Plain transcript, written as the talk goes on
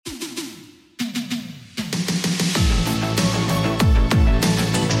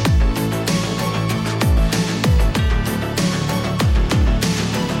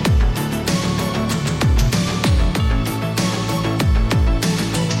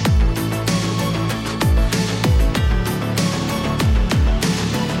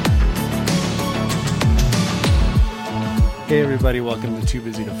Hey everybody, welcome to Too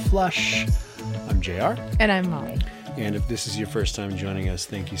Busy to Flush. I'm JR. And I'm Molly. And if this is your first time joining us,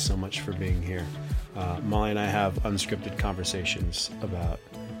 thank you so much for being here. Molly and I have unscripted conversations about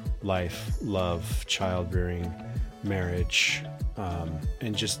life, love, child rearing, marriage,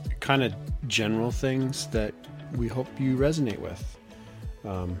 and just kind of general things that we hope you resonate with.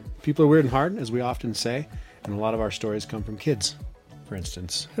 People are weird and hard, as we often say, and a lot of our stories come from kids, for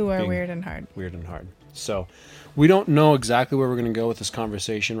instance. Who are weird and hard. Weird and hard. So we don't know exactly where we're going to go with this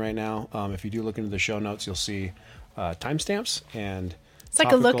conversation right now. If you do look into the show notes, you'll see timestamps and it's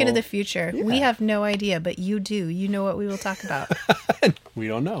like a look into the future. Yeah. We have no idea, but you do. You know what we will talk about. We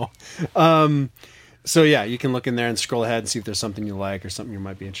don't know. So yeah, you can look in there and scroll ahead and see if there's something you like or something you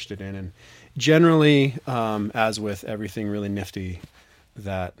might be interested in. And generally, as with everything really nifty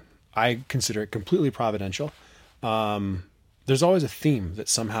that I consider it completely providential, there's always a theme that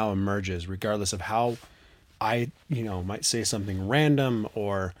somehow emerges, regardless of how I, might say something random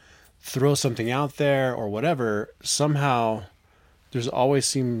or throw something out there or whatever. Somehow there's always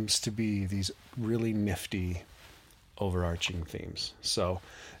seems to be these really nifty overarching themes. So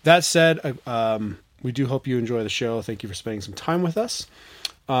that said, we do hope you enjoy the show. Thank you for spending some time with us.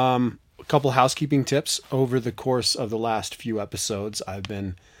 A couple housekeeping tips. Over the course of the last few episodes, I've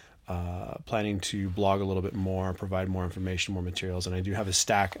been planning to blog a little bit more, provide more information, more materials, and I do have a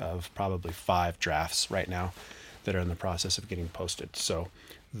stack of probably 5 drafts right now that are in the process of getting posted. So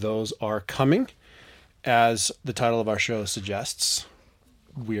those are coming. As the title of our show suggests,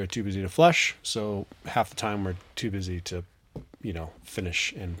 we are too busy to flush, so half the time we're too busy to,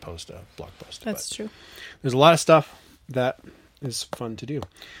 finish and post a blog post. That's true. There's a lot of stuff that is fun to do.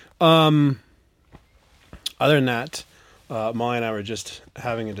 Other than that, Molly and I were just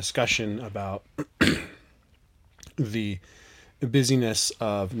having a discussion about the busyness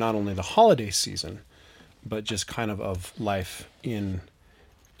of not only the holiday season, but just kind of life in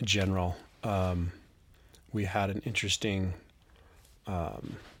general. We had an interesting... I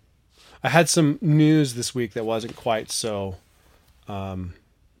had some news this week that wasn't quite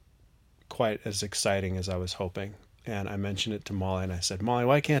as exciting as I was hoping. And I mentioned it to Molly and I said, Molly,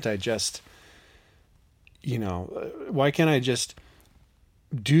 why can't I just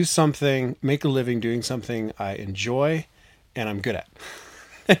do something, make a living doing something I enjoy and I'm good at?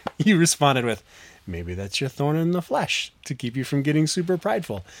 You responded with, maybe that's your thorn in the flesh to keep you from getting super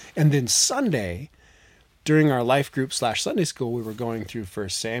prideful. And then Sunday, during our life group / Sunday school, we were going through 1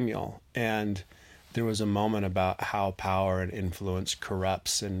 Samuel, and there was a moment about how power and influence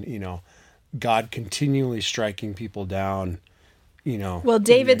corrupts and, God continually striking people down. Well,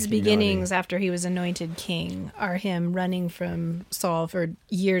 David's beginnings after he was anointed king are him running from Saul for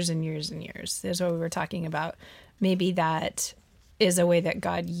years and years and years. That's what we were talking about. Maybe that is a way that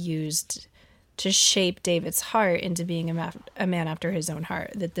God used to shape David's heart into being a man after his own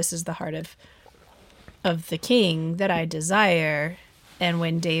heart. That this is the heart of the king that I desire. And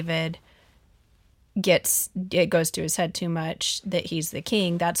when David it goes to his head too much that he's the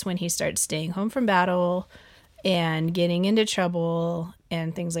king, that's when he starts staying home from battle and getting into trouble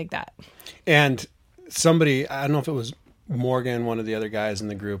and things like that. And somebody, I don't know if it was Morgan, one of the other guys in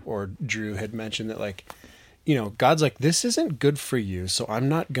the group, or Drew had mentioned that, God's like, this isn't good for you, so I'm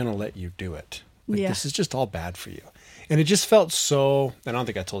not going to let you do it. This is just all bad for you. And it just felt so, and I don't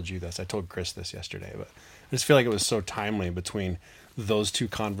think I told you this, I told Chris this yesterday, but I just feel like it was so timely between those two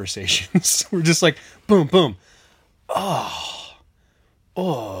conversations. We're just like, boom, boom.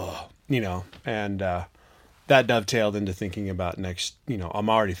 And that dovetailed into thinking about next, I'm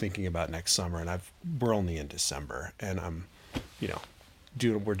already thinking about next summer, and we're only in December, and I'm,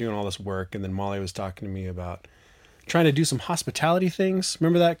 we're doing all this work. And then Molly was talking to me about trying to do some hospitality things.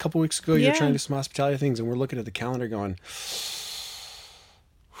 Remember that a couple weeks ago? You were trying to do some hospitality things, and we're looking at the calendar going,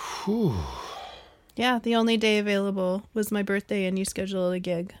 whew. Yeah, the only day available was my birthday, and you scheduled a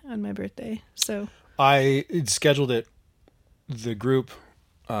gig on my birthday. So I scheduled it. The group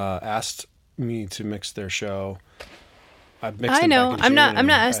asked me to mix their show. I know. I'm not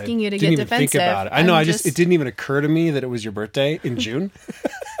asking you to get defensive. Think about it. I know. It didn't even occur to me that it was your birthday in June.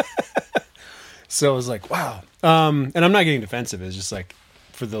 So I was like, wow. And I'm not getting defensive. It's just like,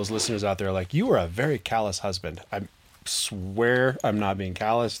 for those listeners out there, like, you are a very callous husband. I swear I'm not being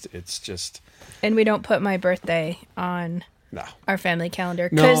calloused. It's just. And we don't put my birthday on our family calendar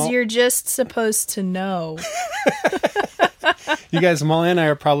because you're just supposed to know. You guys, Molly and I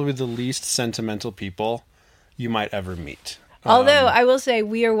are probably the least sentimental people you might ever meet. Although I will say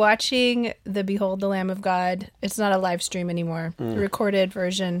we are watching the Behold the Lamb of God. It's not a live stream anymore. A recorded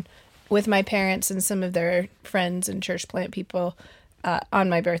version with my parents and some of their friends and church plant people. on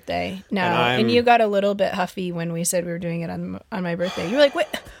my birthday. Now, and you got a little bit huffy when we said we were doing it on my birthday. You were like, "Wait,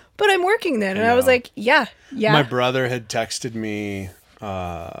 but I'm working then," and I was like, "Yeah." My brother had texted me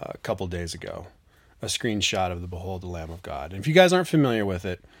a couple days ago a screenshot of the Behold the Lamb of God. And if you guys aren't familiar with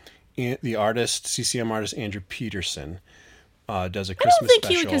it, the artist, CCM artist Andrew Peterson, does a Christmas special. I don't think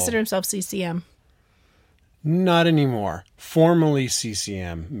he would consider himself CCM. Not anymore. Formerly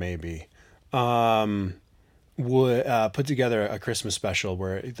CCM, maybe. Would put together a Christmas special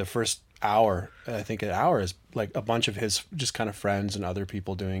where the first hour, I think an hour, is like a bunch of his just kind of friends and other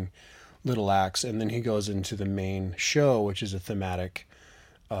people doing little acts, and then he goes into the main show, which is a thematic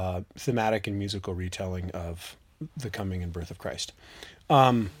and musical retelling of the coming and birth of Christ.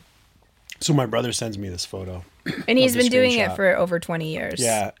 So my brother sends me this photo, and he's been doing it for over 20 years.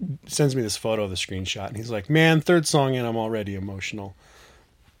 Yeah, sends me this photo of the screenshot, and he's like, "Man, third song in, I'm already emotional."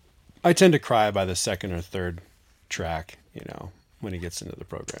 I tend to cry by the second or third track, when he gets into the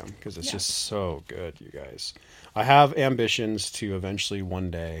program, because it's just so good, you guys. I have ambitions to eventually one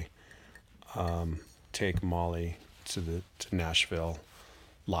day take Molly to Nashville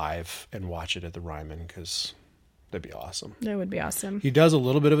live and watch it at the Ryman, because that'd be awesome. That would be awesome. He does a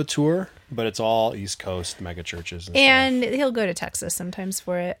little bit of a tour, but it's all East Coast mega churches and he'll go to Texas sometimes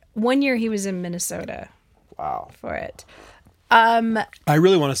for it. One year he was in Minnesota. Wow. For it. I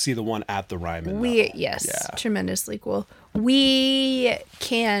really want to see the one at the Ryman. Tremendously cool. We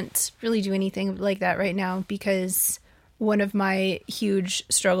can't really do anything like that right now because one of my huge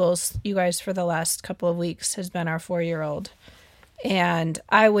struggles, you guys, for the last couple of weeks has been our 4-year-old. And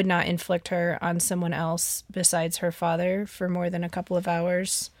I would not inflict her on someone else besides her father for more than a couple of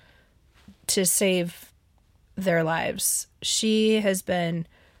hours to save their lives. She has been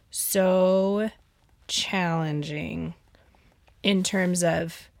so challenging in terms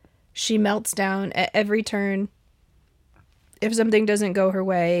of she melts down at every turn. If something doesn't go her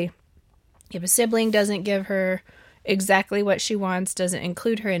way, if a sibling doesn't give her exactly what she wants, doesn't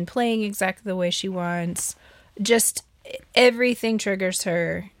include her in playing exactly the way she wants, just everything triggers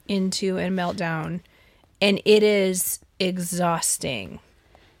her into a meltdown, and it is exhausting.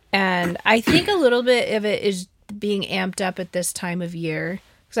 And I think a little bit of it is being amped up at this time of year,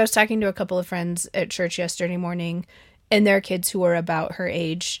 because I was talking to a couple of friends at church yesterday morning, and their kids who are about her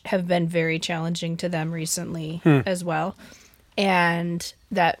age have been very challenging to them recently as well. And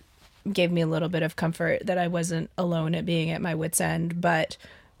that gave me a little bit of comfort that I wasn't alone at being at my wit's end. But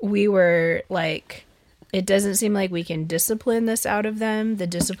we were like, it doesn't seem like we can discipline this out of them. The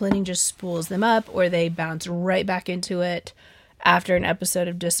disciplining just spools them up, or they bounce right back into it after an episode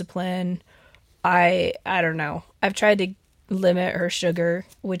of discipline. I don't know. I've tried to limit her sugar,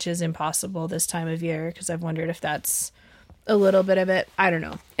 which is impossible this time of year, because I've wondered if that's a little bit of it. I don't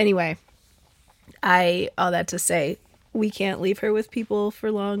know. Anyway, all that to say, we can't leave her with people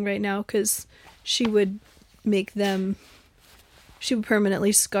for long right now, because she would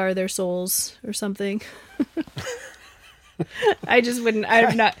permanently scar their souls or something. I just wouldn't.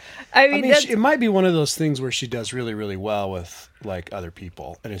 It might be one of those things where she does really, really well with like other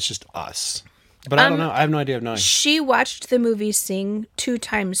people, and it's just us. But I don't know. I have no idea of knowing. She watched the movie Sing 2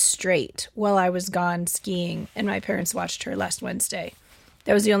 times straight while I was gone skiing, and my parents watched her last Wednesday.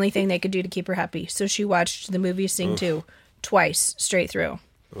 That was the only thing they could do to keep her happy. So she watched the movie Sing 2 twice straight through.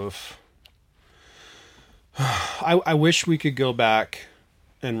 Oof. I wish we could go back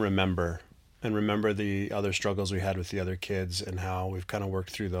and remember the other struggles we had with the other kids and how we've kind of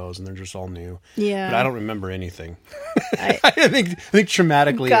worked through those, and they're just all new. Yeah. But I don't remember anything. I think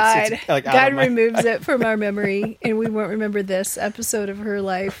traumatically it's like God removes it from our memory, and we won't remember this episode of her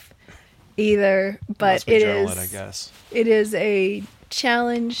life either. But it is a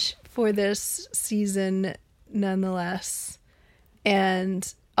challenge for this season nonetheless.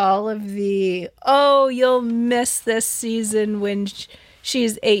 And all of you'll miss this season when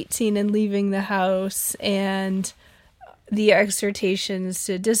she's 18 and leaving the house, and the exhortations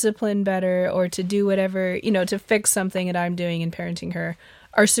to discipline better or to do whatever, to fix something that I'm doing in parenting her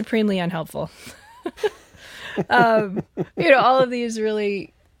are supremely unhelpful. All of these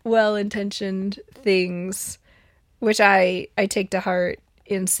really well-intentioned things, which I take to heart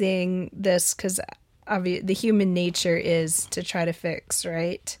in seeing this, because the human nature is to try to fix,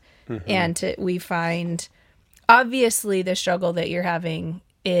 right? Mm-hmm. And we find, obviously, the struggle that you're having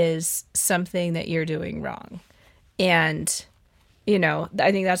is something that you're doing wrong. And,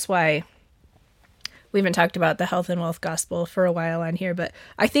 I think that's why we haven't talked about the health and wealth gospel for a while on here, but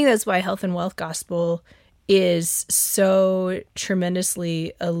I think that's why health and wealth gospel is so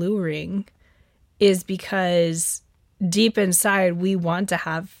tremendously alluring, is because deep inside we want to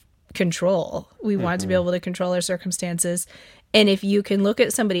have control. We want to be able to control our circumstances. And if you can look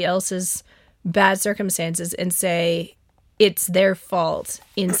at somebody else's bad circumstances and say it's their fault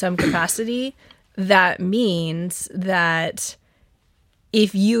in some capacity, that means that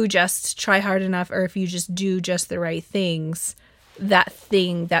if you just try hard enough, or if you just do just the right things, that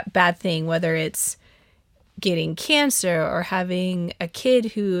bad thing, whether it's getting cancer or having a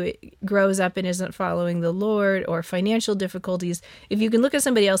kid who grows up and isn't following the Lord, or financial difficulties, if you can look at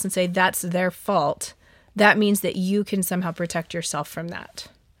somebody else and say that's their fault, that means that you can somehow protect yourself from that.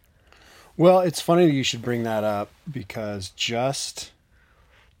 Well, it's funny that you should bring that up, because just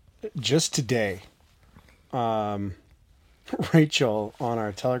today, Rachel on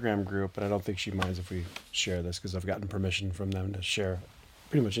our Telegram group, and I don't think she minds if we share this because I've gotten permission from them to share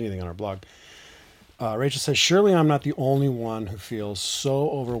pretty much anything on our blog. Rachel says, surely I'm not the only one who feels so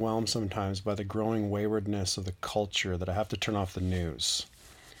overwhelmed sometimes by the growing waywardness of the culture that I have to turn off the news.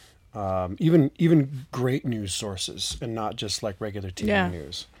 Even great news sources, and not just like regular TV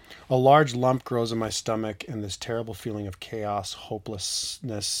news. A large lump grows in my stomach, and this terrible feeling of chaos,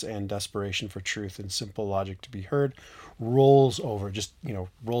 hopelessness, and desperation for truth and simple logic to be heard rolls over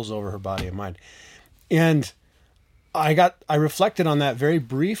her body and mind. And I reflected on that very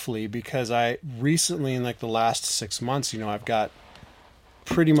briefly, because I recently, in like the last 6 months, I've got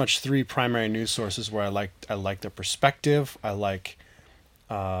pretty much 3 primary news sources where I like their perspective. I like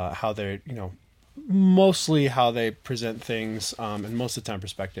how they're, mostly how they present things, and most of the time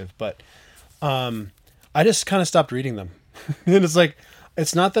perspective. But I just kind of stopped reading them. And it's like,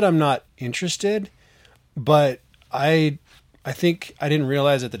 it's not that I'm not interested, but I think I didn't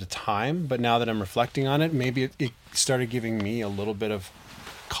realize it at the time, but now that I'm reflecting on it, maybe it started giving me a little bit of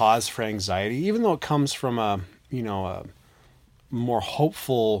cause for anxiety, even though it comes from a more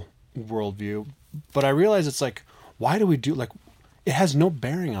hopeful worldview. But I realize it's like, why do we do, like, it has no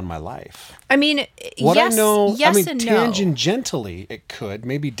bearing on my life. I mean, what yes, I know, yes I mean, and tangentially, it could,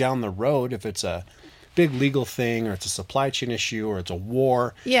 maybe down the road, if it's a big legal thing, or it's a supply chain issue, or it's a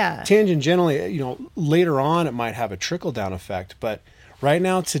war. Yeah. Tangentially, later on, it might have a trickle-down effect. But right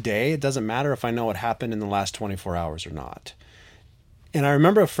now, today, it doesn't matter if I know what happened in the last 24 hours or not. And I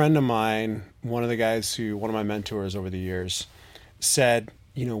remember a friend of mine, one of my mentors over the years, said,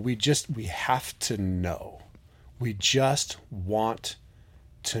 we have to know. We just want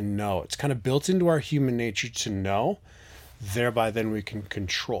to know. It's kind of built into our human nature to know, thereby then we can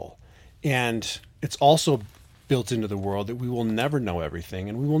control. And it's also built into the world that we will never know everything,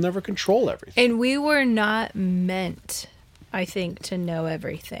 and we will never control everything. And we were not meant, I think, to know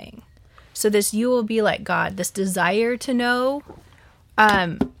everything. So this you will be like God, this desire to know.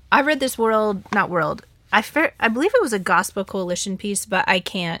 I read this I believe it was a Gospel Coalition piece, but I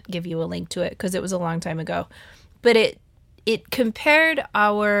can't give you a link to it because it was a long time ago. But it compared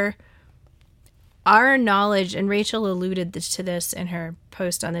our knowledge, and Rachel alluded to this in her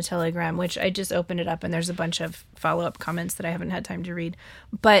post on the Telegram, which I just opened it up, and there's a bunch of follow-up comments that I haven't had time to read.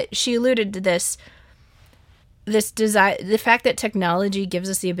 But she alluded to this desire, the fact that technology gives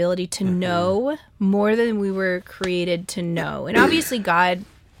us the ability to know more than we were created to know. And obviously God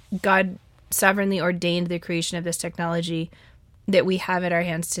sovereignly ordained the creation of this technology that we have at our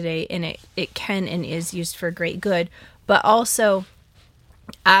hands today, and it can and is used for great good. But also,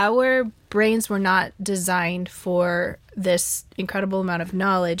 our brains were not designed for this incredible amount of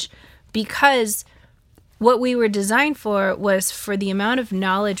knowledge, because what we were designed for was for the amount of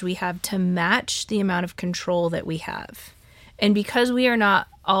knowledge we have to match the amount of control that we have. And because we are not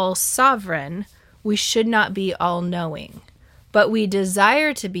all sovereign, we should not be all-knowing. But we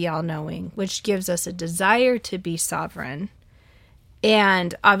desire to be all-knowing, which gives us a desire to be sovereign.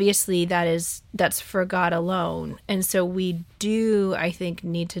 And obviously that's for God alone. And so we do, I think,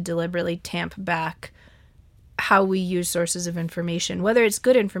 need to deliberately tamp back how we use sources of information, whether it's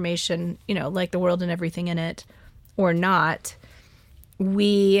good information, like the world and everything in it, or not.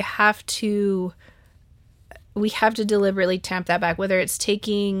 We have to deliberately tamp that back, whether it's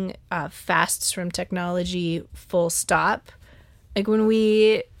taking fasts from technology full stop. Like when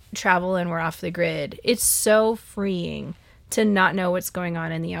we travel and we're off the grid, it's so freeing to not know what's going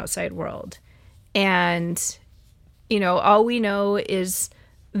on in the outside world. And, all we know is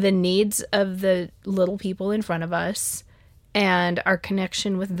the needs of the little people in front of us, and our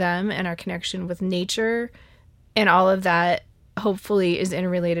connection with them, and our connection with nature, and all of that hopefully is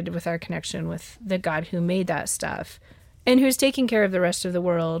interrelated with our connection with the God who made that stuff and who's taking care of the rest of the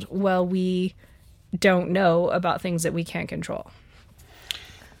world while we don't know about things that we can't control.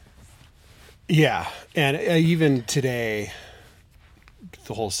 Yeah. And even today,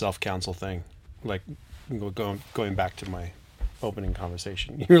 the whole self-counsel thing, like going back to my opening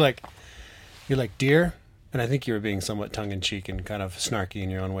conversation, you're like, dear, And I think you were being somewhat tongue-in-cheek and kind of snarky in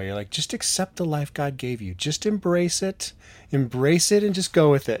your own way. You're like, just accept the life God gave you. Just embrace it. Embrace it and just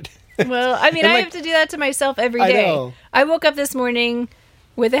go with it. Well, I mean, I have to do that to myself every day. I know. I woke up this morning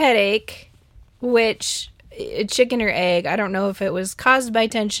with a headache, which, chicken or egg, I don't know if it was caused by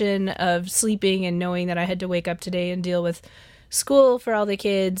tension of sleeping and knowing that I had to wake up today and deal with school for all the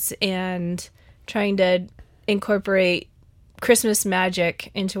kids and trying to incorporate Christmas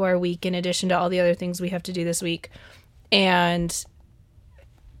magic into our week in addition to all the other things we have to do this week. And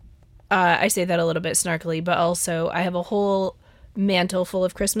I say that a little bit snarkily, but also I have a whole mantle full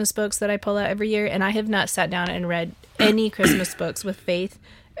of Christmas books that I pull out every year, and I have not sat down and read any Christmas books with Faith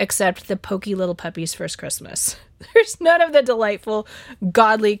except the Pokey Little Puppy's First Christmas. There's none of the delightful,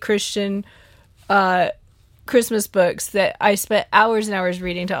 godly Christian Christmas books that I spent hours and hours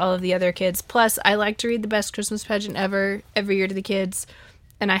reading to all of the other kids. Plus, I like to read The Best Christmas Pageant Ever every year to the kids,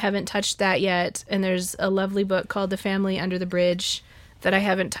 and I haven't touched that yet. And there's a lovely book called The Family Under the Bridge that I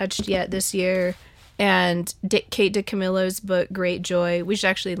haven't touched yet this year. And Kate DiCamillo's book, Great Joy. We should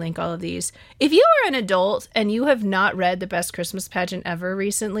actually link all of these. If you are an adult and you have not read The Best Christmas Pageant Ever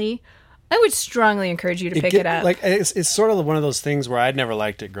recently, I would strongly encourage you to pick it up. Like it's sort of one of those things where I'd never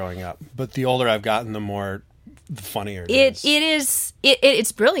liked it growing up, but the older I've gotten, the funnier it is.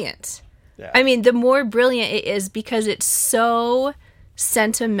 It's brilliant. Yeah. I mean, the more brilliant it is because it's so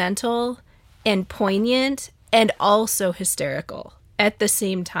sentimental and poignant and also hysterical at the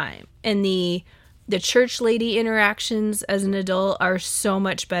same time. And the church lady interactions as an adult are so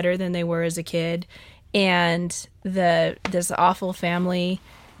much better than they were as a kid. And this awful family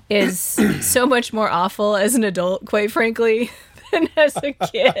is so much more awful as an adult, quite frankly, than as a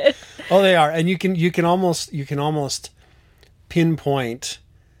kid. Oh, they are. And you can almost pinpoint,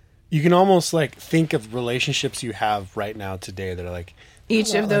 you can almost like think of relationships you have right now today that are like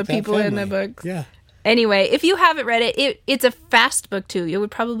each of the like people in the book. Yeah. Anyway, if you haven't read it, it's a fast book too. It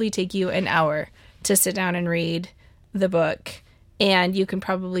would probably take you an hour to sit down and read the book, and you can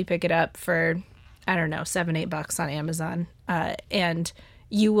probably pick it up for, I don't know, $7-8 on Amazon. And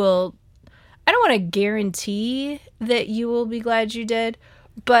you will, I don't want to guarantee that you will be glad you did,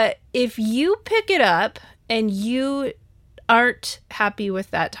 but if you pick it up and you aren't happy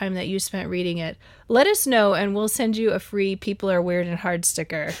with that time that you spent reading it, let us know and we'll send you a free People Are Weird and Hard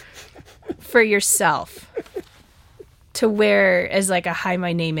sticker for yourself to wear as like a hi,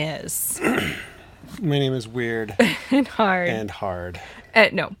 my name is. My name is Weird and Hard. And hard.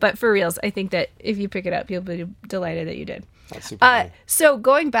 No, but for reals, I think that if you pick it up, you'll be delighted that you did. That's super funny. So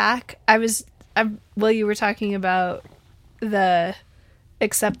going back, while you were talking about the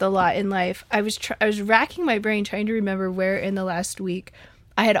accept the lot in life, I was racking my brain trying to remember where in the last week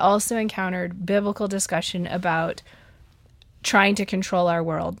I had also encountered biblical discussion about trying to control our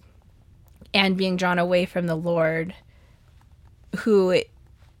world and being drawn away from the Lord who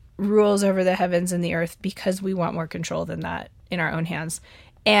rules over the heavens and the earth because we want more control than that in our own hands.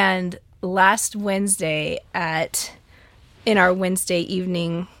 And last Wednesday in our Wednesday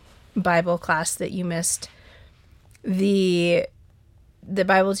evening Bible class that you missed, the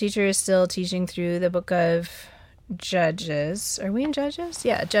Bible teacher is still teaching through the book of Judges. Are we in Judges?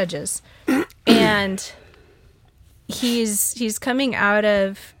 Yeah, Judges. And he's coming out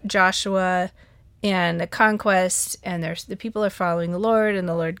of Joshua and the conquest, and the people are following the Lord, and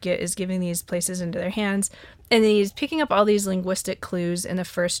the Lord is giving these places into their hands. And then he's picking up all these linguistic clues in the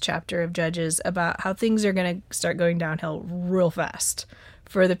first chapter of Judges about how things are going to start going downhill real fast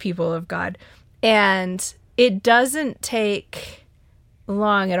for the people of God. And it doesn't take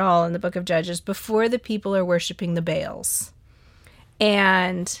long at all in the book of Judges before the people are worshiping the Baals.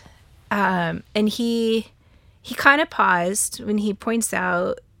 And he kind of paused when he points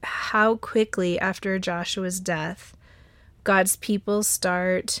out how quickly after Joshua's death, God's people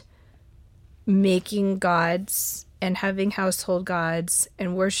start making gods and having household gods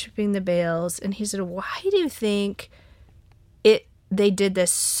and worshiping the Baals. And he said, why do you think they did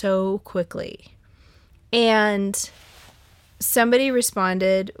this so quickly? And somebody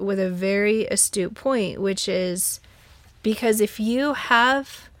responded with a very astute point, which is because if you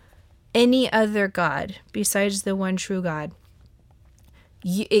have any other God besides the one true God,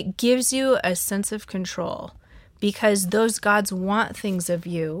 it gives you a sense of control because those gods want things of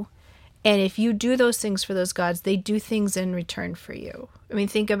you. And if you do those things for those gods, they do things in return for you. I mean,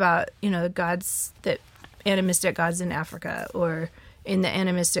 think about, the gods animistic gods in Africa or in the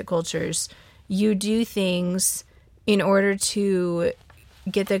animistic cultures. You do things in order to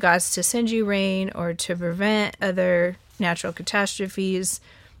get the gods to send you rain or to prevent other natural catastrophes.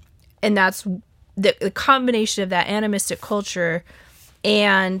 And that's the combination of that animistic culture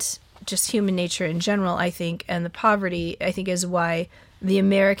and just human nature in general, I think, and the poverty, I think, is why the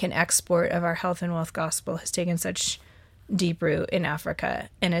American export of our health and wealth gospel has taken such deep root in Africa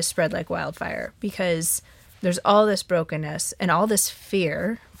and has spread like wildfire, because there's all this brokenness and all this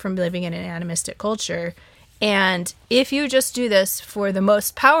fear from living in an animistic culture. And if you just do this for the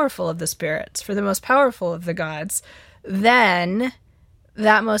most powerful of the spirits, for the most powerful of the gods, then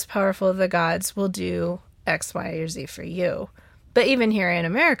that most powerful of the gods will do X, Y, or Z for you. But even here in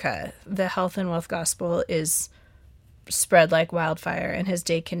America, the health and wealth gospel is spread like wildfire and has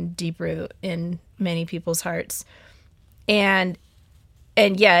taken deep root in many people's hearts. And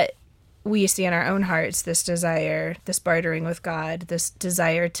yet we see in our own hearts this desire, this bartering with God, this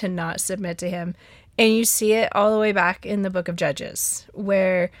desire to not submit to him. And you see it all the way back in the book of Judges,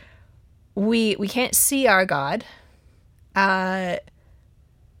 where we can't see our God,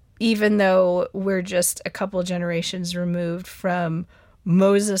 even though we're just a couple generations removed from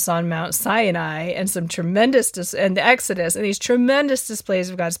Moses on Mount Sinai and some tremendous, and the Exodus, and these tremendous displays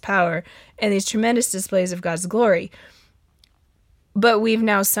of God's power and these tremendous displays of God's glory. But we've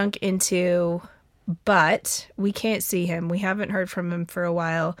now sunk into, but we can't see him. We haven't heard from him for a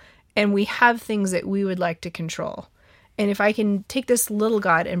while. And we have things that we would like to control. And if I can take this little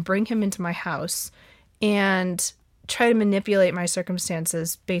God and bring him into my house and try to manipulate my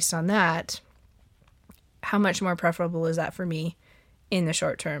circumstances based on that, how much more preferable is that for me in the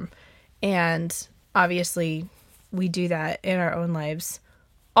short term? And obviously we do that in our own lives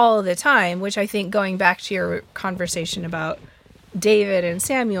all the time, which I think, going back to your conversation about David and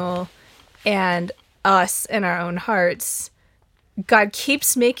Samuel and us in our own hearts, God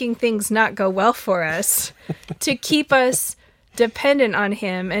keeps making things not go well for us to keep us dependent on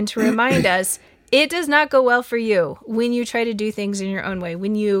him and to remind us it does not go well for you when you try to do things in your own way,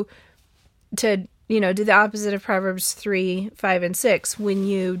 when you do the opposite of Proverbs 3, 5, and 6, when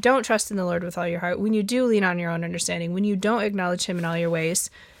you don't trust in the Lord with all your heart, when you do lean on your own understanding, when you don't acknowledge him in all your ways,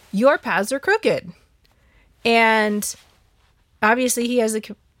 your paths are crooked. And obviously he has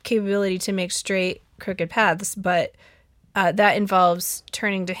the capability to make straight, crooked paths, but that involves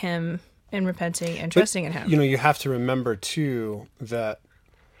turning to him and repenting and trusting in him. You have to remember, too, that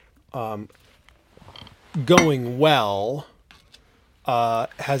going well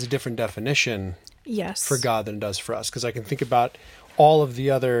has a different definition for God than it does for us. Because I can think about all of the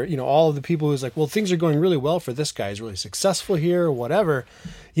other, all of the people who's like, well, things are going really well for this guy. He's really successful here or whatever.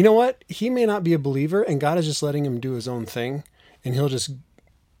 You know what? He may not be a believer, and God is just letting him do his own thing, and he'll just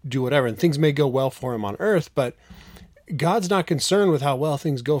do whatever. And things may go well for him on earth, but God's not concerned with how well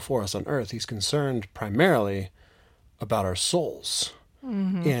things go for us on earth. He's concerned primarily about our souls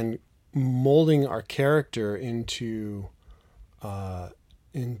and molding our character into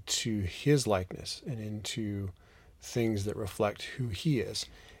his likeness and into things that reflect who he is.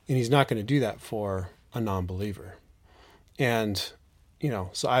 And he's not going to do that for a non-believer. And,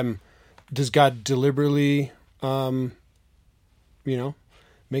 so does God deliberately,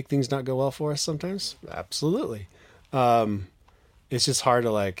 make things not go well for us sometimes? Absolutely. It's just hard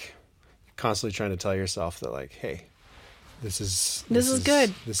to constantly trying to tell yourself that hey, this is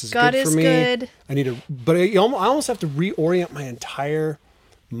good. This is God good for is me. good. I need to, but I almost have to reorient my entire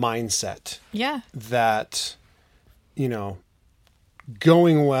mindset. Yeah. That,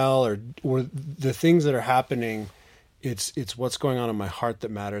 going well or the things that are happening, it's what's going on in my heart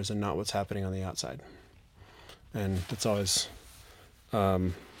that matters and not what's happening on the outside. And that's always,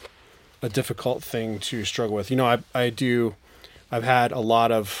 a difficult thing to struggle with. I've had a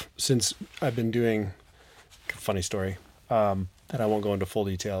lot of, since I've been doing, funny story, that I won't go into full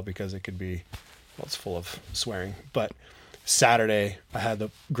detail because it could be, it's full of swearing, but Saturday I had the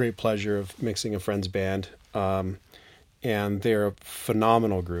great pleasure of mixing a friend's band. And they're a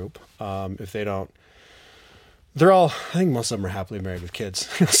phenomenal group. They're all, I think most of them are happily married with kids.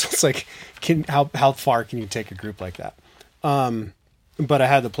 So it's like, how far can you take a group like that? But I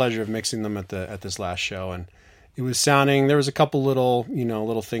had the pleasure of mixing them at this last show, and it was sounding, there was a couple little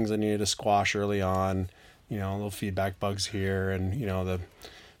things I needed to squash early on, little feedback bugs here. And, the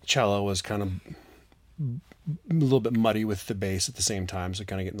cello was kind of a little bit muddy with the bass at the same time. So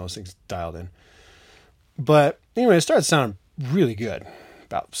kind of getting those things dialed in. But anyway, it started sounding really good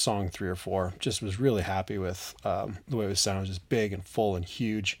about song 3 or 4. Just was really happy with the way it was sounding. It was just big and full and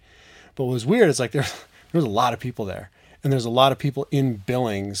huge. But what was weird is there's a lot of people there. And there's a lot of people in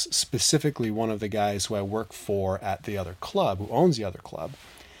Billings, specifically one of the guys who I work for at the other club, who owns the other club.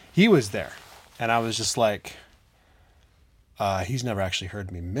 He was there. And I was just like, he's never actually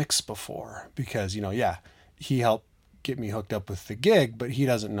heard me mix before. Because, he helped get me hooked up with the gig, but he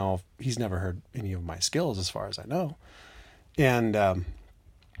doesn't know, he's never heard any of my skills as far as I know. And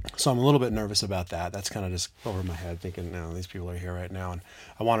So I'm a little bit nervous about that. That's kind of just over my head, thinking, no, these people are here right now, and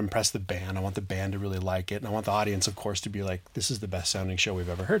I want to impress the band. I want the band to really like it, and I want the audience, of course, to be like, this is the best sounding show we've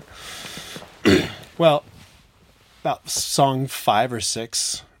ever heard. Well, about song 5 or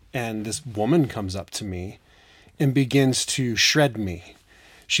 6, and this woman comes up to me and begins to shred me.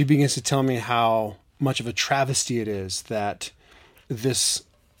 She begins to tell me how much of a travesty it is that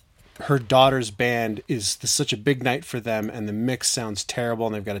her daughter's band is such a big night for them, and the mix sounds terrible,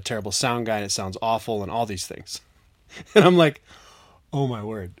 and they've got a terrible sound guy, and it sounds awful, and all these things. And I'm like, oh my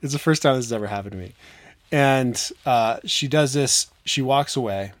word. It's the first time this has ever happened to me. And she does this, she walks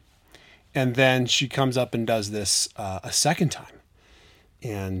away, and then she comes up and does this a second time.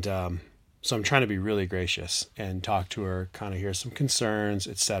 And so I'm trying to be really gracious and talk to her, kind of hear some concerns,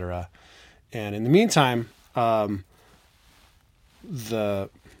 etc. And in the meantime,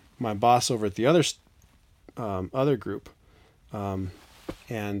 my boss over at the other group, and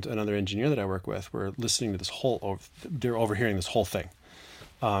another engineer that I work with were listening to they're overhearing this whole thing.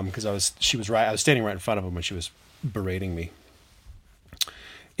 Because I was standing right in front of him when she was berating me.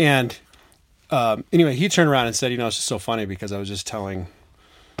 And anyway, he turned around and said, it's just so funny because I was just telling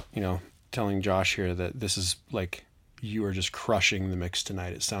Josh here that this is like, you are just crushing the mix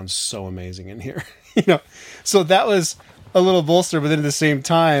tonight. It sounds so amazing in here. So that was a little bolster, but then at the same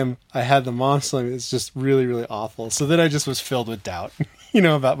time, I had the mom telling me it's just really, really awful. So then I just was filled with doubt,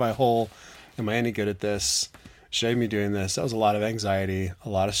 about my whole, am I any good at this? Should I be doing this? That was a lot of anxiety, a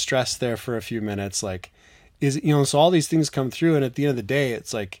lot of stress there for a few minutes. Like, so all these things come through, and at the end of the day,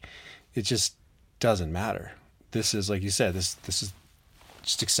 it's like, it just doesn't matter. This is, like you said, this is,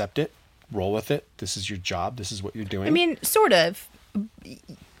 just accept it, roll with it. This is your job. This is what you're doing. I mean, sort of.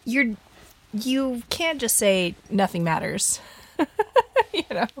 You can't just say nothing matters.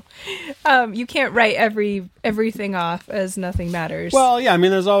 You can't write everything off as nothing matters. Well, yeah, I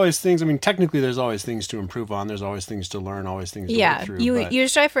mean, there's always things. I mean, technically, there's always things to improve on. There's always things to learn. Always things to work through. You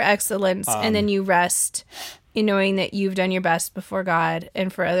strive for excellence, and then you rest in knowing that you've done your best before God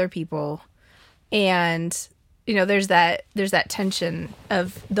and for other people. And there's that tension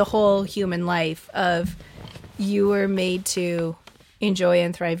of the whole human life of you were made to enjoy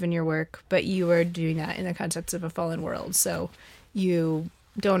and thrive in your work, but you are doing that in the context of a fallen world. So you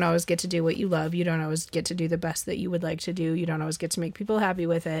don't always get to do what you love. You don't always get to do the best that you would like to do. You don't always get to make people happy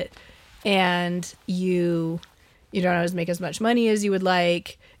with it. And you don't always make as much money as you would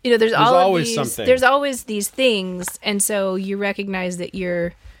like. There's always something. There's always these things. And so you recognize that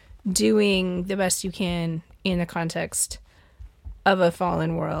you're doing the best you can in the context of a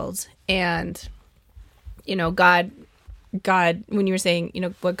fallen world. And, God, when you were saying,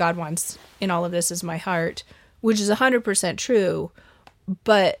 what God wants in all of this is my heart, which is 100% true,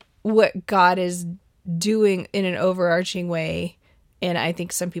 but what God is doing in an overarching way, and I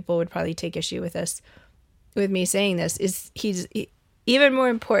think some people would probably take issue with me saying this, is he's even more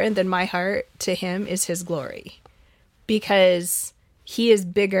important than my heart to him is his glory, because he is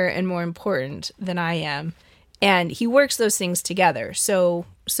bigger and more important than I am, and he works those things together. So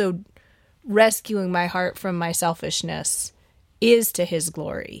rescuing my heart from my selfishness is to his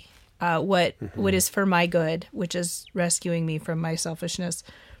glory. What is for my good, which is rescuing me from my selfishness,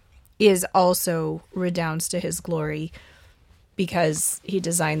 is also redounds to his glory, because he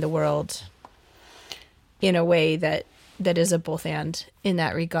designed the world in a way that is a both and in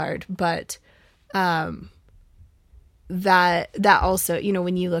that regard. But that also,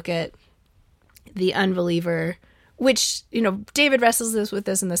 when you look at the unbeliever, which, David wrestles with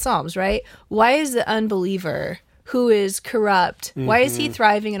this in the Psalms, right? Why is the unbeliever who is corrupt, why is he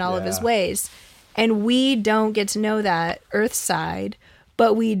thriving in all of his ways? And we don't get to know that earth side,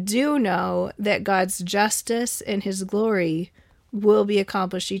 but we do know that God's justice and his glory will be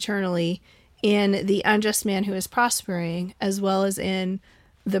accomplished eternally in the unjust man who is prospering, as well as in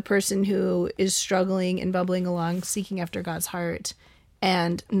the person who is struggling and bubbling along, seeking after God's heart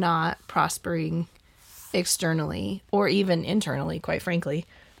and not prospering externally or even internally, quite frankly,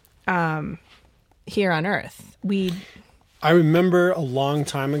 here on earth. I remember a long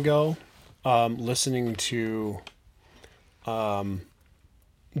time ago listening to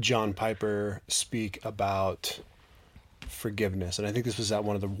John Piper speak about forgiveness, and I think this was at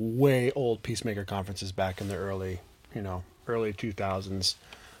one of the way old Peacemaker conferences back in the early 2000s.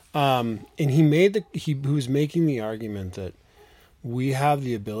 And he was making the argument that we have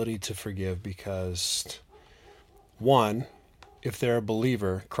the ability to forgive because, one, if they're a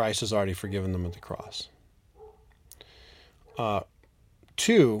believer, Christ has already forgiven them at the cross.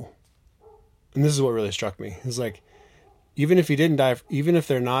 Two, and this is what really struck me, is like, even if he didn't die, even if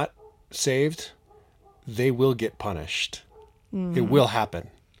they're not saved, they will get punished. Mm-hmm. It will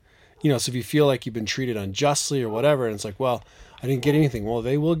happen. so if you feel like you've been treated unjustly or whatever, and it's like, well, I didn't get anything. Well,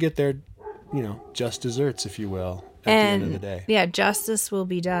 they will get their, just desserts, if you will, at the end of the day. Yeah, justice will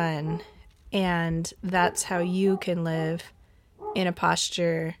be done. And that's how you can live in a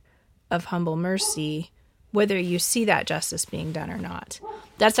posture of humble mercy, whether you see that justice being done or not.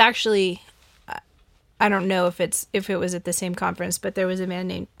 That's actually, I don't know if it was at the same conference, but there was a man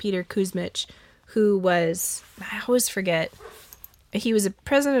named Peter Kuzmich who was, I always forget, he was a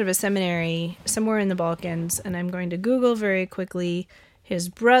president of a seminary somewhere in the Balkans, and I'm going to Google very quickly his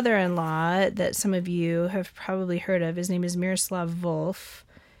brother-in-law that some of you have probably heard of. His name is Miroslav Volf,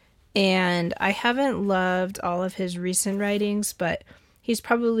 and I haven't loved all of his recent writings, but he's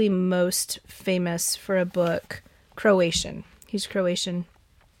probably most famous for a book, Croatian. He's Croatian.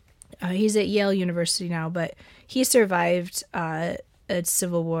 He's at Yale University now, but he survived a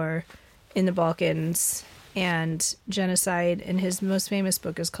civil war in the Balkans and genocide, and his most famous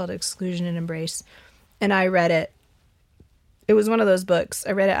book is called Exclusion and Embrace. And I read it. It was one of those books.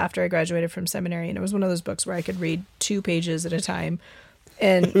 I read it after I graduated from seminary, and it was one of those books where I could read 2 pages at a time,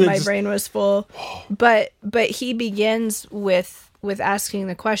 and my brain was full. But he begins with asking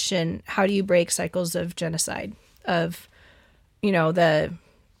the question, how do you break cycles of genocide? Of, I'm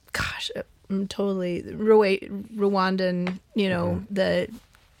totally Rwandan, the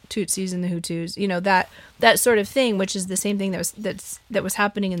Tutsis and the Hutus, that sort of thing, which is the same thing that was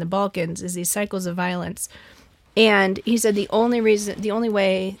happening in the Balkans, is these cycles of violence. And he said the only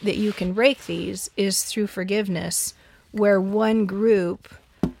way that you can break these is through forgiveness, where one group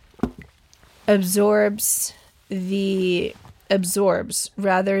absorbs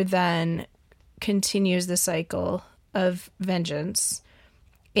rather than continues the cycle of vengeance.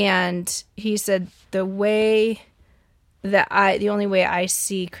 And he said the only way I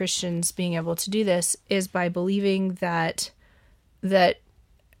see Christians being able to do this is by believing that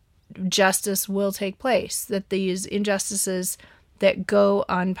justice will take place, that these injustices that go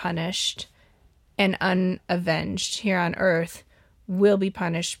unpunished and unavenged here on earth will be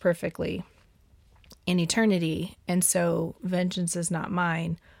punished perfectly in eternity. And so vengeance is not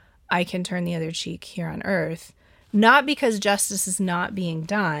mine. I can turn the other cheek here on earth, not because justice is not being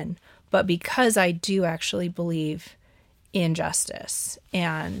done, but because I do actually believe in justice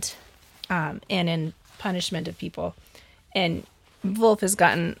and in punishment of people. And Wolf has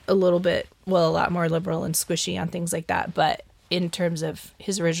gotten a lot more liberal and squishy on things like that, but in terms of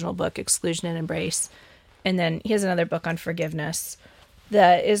his original book, Exclusion and Embrace, and then he has another book on forgiveness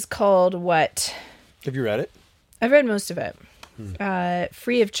that is called what? Have you read it? I've read most of it.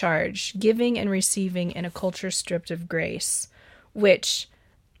 Free of Charge, Giving and Receiving in a Culture Stripped of Grace, which,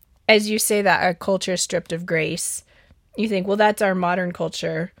 as you say that, a culture stripped of grace, you think, well, that's our modern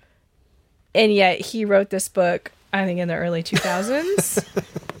culture. And yet he wrote this book, I think, in the early 2000s.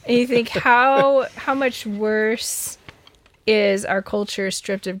 And you think, how much worse is our culture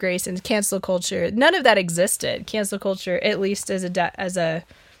stripped of grace? And cancel culture, none of that existed. Cancel culture, at least as a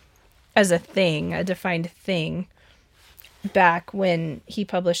thing, a defined thing, back when he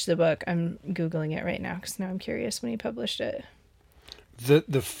published the book. I'm Googling it right now because now I'm curious when he published it.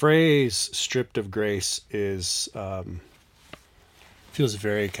 The phrase "stripped of grace" is feels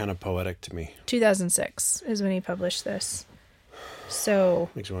very kind of poetic to me. 2006 is when he published this. So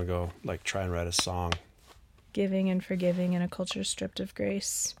makes me want to go try and write a song. Giving and Forgiving in a Culture Stripped of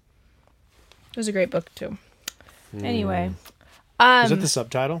Grace. It was a great book too. Anyway, is that the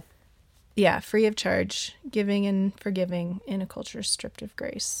subtitle? Yeah, Free of Charge, Giving and Forgiving in a Culture Stripped of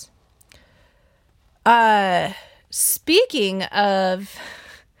Grace. Speaking of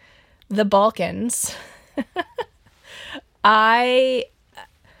the Balkans, my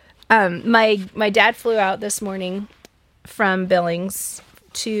dad flew out this morning from Billings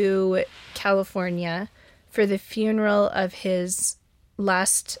to California for the funeral of his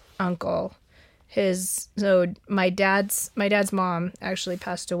last uncle. My dad's mom actually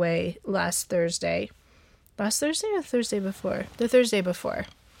passed away last Thursday. Last Thursday or the Thursday before? The Thursday before.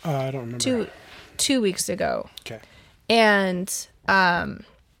 I don't remember. 2 weeks ago. Okay. And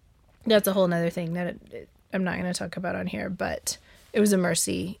that's a whole nother thing that I'm not going to talk about on here, but it was a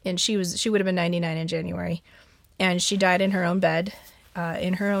mercy. And she would have been 99 in January. And she died in her own bed,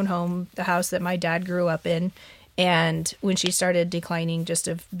 in her own home, the house that my dad grew up in. And when she started declining, just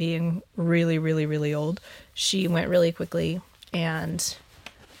of being really, really, really old, she went really quickly. And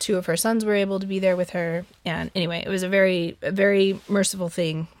 2 of her sons were able to be there with her. And anyway, it was a very, very merciful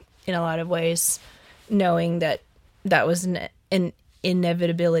thing in a lot of ways, knowing that was an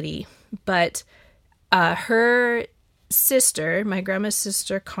inevitability. But her sister, my grandma's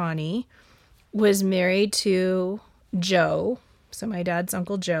sister, Connie, was married to Joe, so my dad's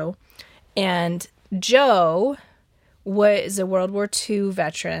Uncle Joe. And Joe was a World War II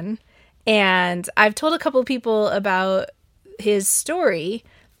veteran. And I've told a couple of people about his story,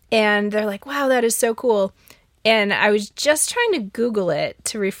 and they're like, wow, that is so cool. And I was just trying to Google it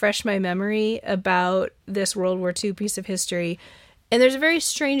to refresh my memory about this World War II piece of history. And there's a very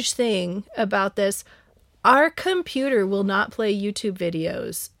strange thing about this. Our computer will not play YouTube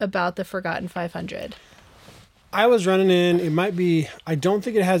videos about the Forgotten 500. I was running in. It might be. I don't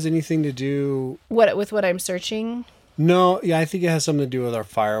think it has anything to do. With what I'm searching? No, yeah, I think it has something to do with our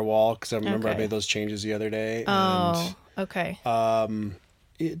firewall, because I remember I Okay. made those changes the other day. Oh, okay.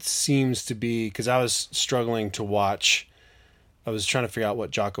 It seems to be because I was struggling to watch. I was trying to figure out what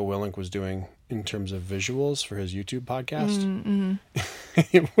Jocko Willink was doing in terms of visuals for his YouTube podcast.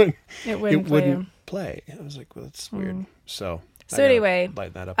 It wouldn't play. I was like, well, that's weird. So anyway,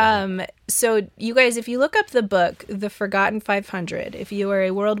 lighten that up. So you guys, if you look up the book, The Forgotten 500, if you are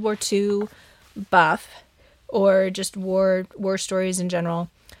a World War II buff or just war stories in general,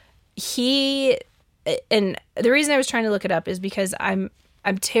 and the reason I was trying to look it up is because I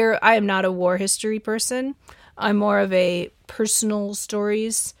am not a war history person. I'm more of a personal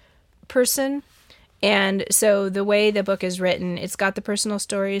stories person. And so the way the book is written, it's got the personal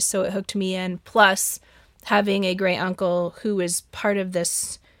stories, so it hooked me in. Plus, having a great uncle who is part of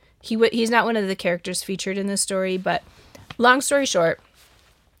this, he's not one of the characters featured in this story, but long story short,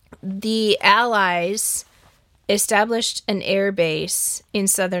 the Allies established an air base in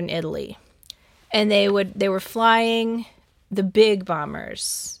southern Italy, and they were flying the big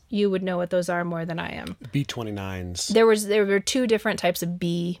bombers. You would know what those are more than I am. B-29s. There were two different types of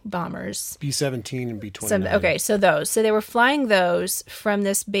B bombers. B-17 and B-29. Okay, so those. So they were flying those from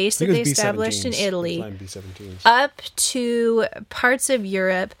this base that they established in B-17s. Italy Flying B-17s. up to parts of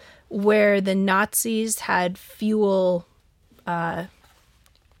Europe where the Nazis had fuel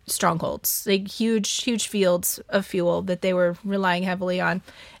strongholds, like huge fields of fuel that they were relying heavily on.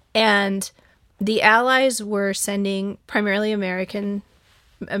 And the Allies were sending primarily Americans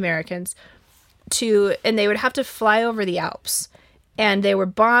and they would have to fly over the Alps, and they were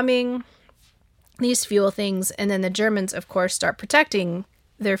bombing these fuel things, and then the Germans, of course, start protecting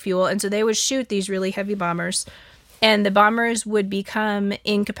their fuel, and so they would shoot these really heavy bombers, and the bombers would become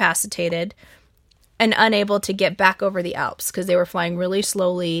incapacitated and unable to get back over the Alps because they were flying really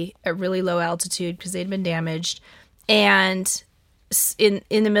slowly at really low altitude because they'd been damaged. And in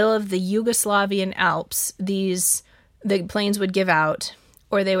the middle of the Yugoslavian Alps, the planes would give out,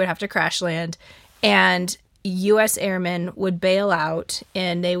 or they would have to crash land, and U.S. airmen would bail out,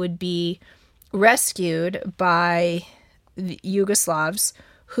 and they would be rescued by the Yugoslavs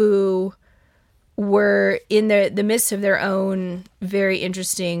who were in the midst of their own very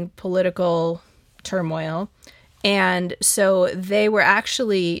interesting political turmoil. And so they were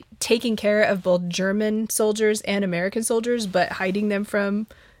actually taking care of both German soldiers and American soldiers, but hiding them from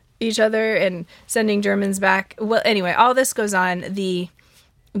each other and sending Germans back. Well, anyway, all this goes on. The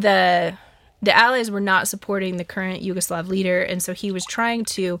Allies were not supporting the current Yugoslav leader, and so he was trying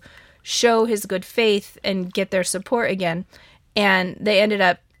to show his good faith and get their support again. And they ended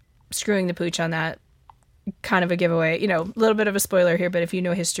up screwing the pooch on that. Kind of a giveaway, a little bit of a spoiler here, but if you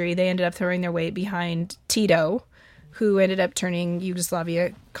know history, they ended up throwing their weight behind Tito, who ended up turning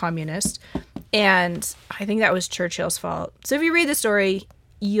Yugoslavia communist. And I think that was Churchill's fault. So if you read the story,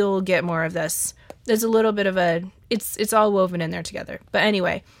 you'll get more of this. There's a little bit of it's all woven in there together. But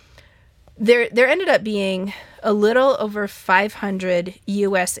anyway, there ended up being a little over 500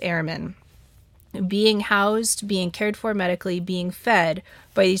 U.S. airmen being housed, being cared for medically, being fed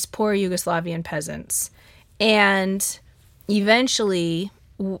by these poor Yugoslavian peasants. And eventually,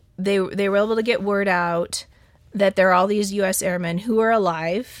 they were able to get word out that there are all these U.S. airmen who are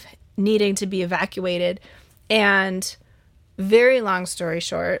alive, needing to be evacuated. And very long story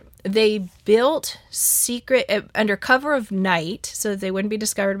short, they built under cover of night, so that they wouldn't be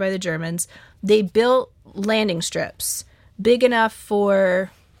discovered by the Germans, they built landing strips big enough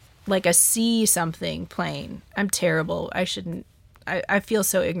for like a C-something plane. I'm terrible. I feel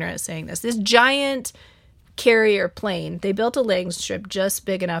so ignorant saying this. This giant carrier plane, they built a landing strip just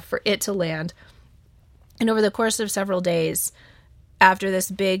big enough for it to land. And over the course of several days, after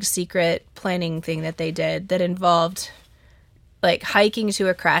this big secret planning thing that they did that involved like hiking to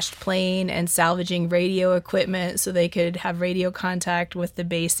a crashed plane and salvaging radio equipment so they could have radio contact with the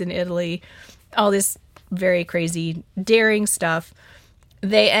base in Italy, all this very crazy, daring stuff,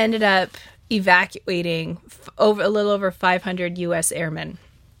 they ended up evacuating a little over 500 U.S. airmen.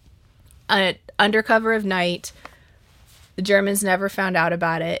 Under cover of night, the Germans never found out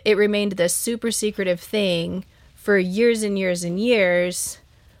about it. It remained this super secretive thing for years and years and years,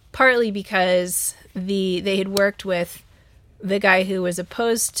 partly because they had worked with the guy who was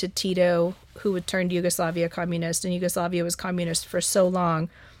opposed to Tito, who had turned Yugoslavia communist, and Yugoslavia was communist for so long,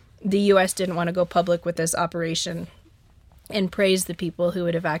 the U.S. didn't want to go public with this operation and praise the people who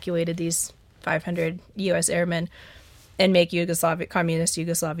had evacuated these 500 U.S. airmen and make communist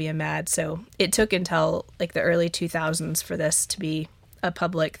Yugoslavia mad. So it took until like the early 2000s for this to be a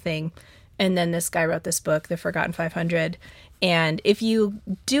public thing. And then this guy wrote this book, The Forgotten 500. And if you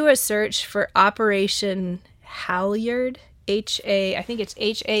do a search for Operation Halyard, I think it's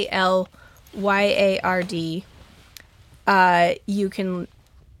Halyard, you can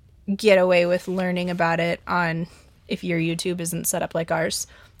get away with learning about it on, if your YouTube isn't set up like ours,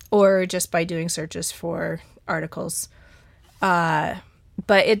 or just by doing searches for articles. But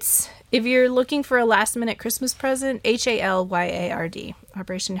if you're looking for a last minute Christmas present, Halyard,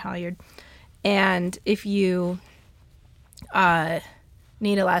 Operation Halyard. And if you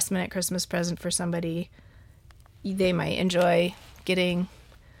need a last minute Christmas present for somebody, they might enjoy getting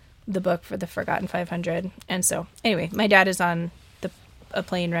the book for The Forgotten 500. And so, anyway, my dad is on a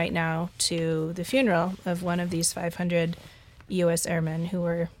plane right now to the funeral of one of these 500 U.S. airmen who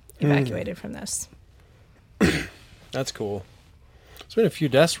were evacuated from this. That's cool. There's been a few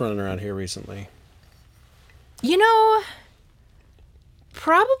deaths running around here recently. You know,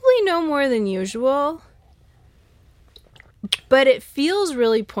 probably no more than usual, but it feels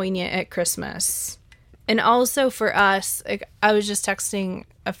really poignant at Christmas. And also for us, like, I was just texting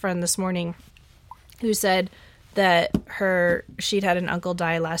a friend this morning who said that she'd had an uncle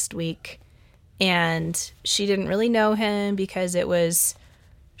die last week, and she didn't really know him because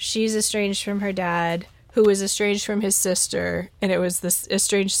she's estranged from her dad, who was estranged from his sister, and it was this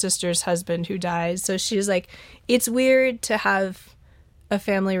estranged sister's husband who died. So she's like, it's weird to have a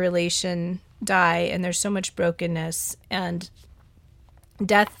family relation die, and there's so much brokenness, and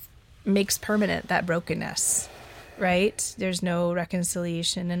death makes permanent that brokenness, right? There's no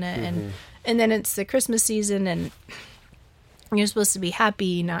reconciliation in it. Mm-hmm. And then it's the Christmas season, and you're supposed to be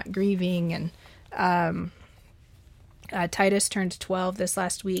happy, not grieving. And Titus turned 12 this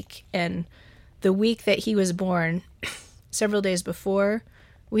last week, and the week that he was born, several days before,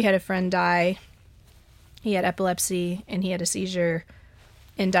 we had a friend die. He had epilepsy, and he had a seizure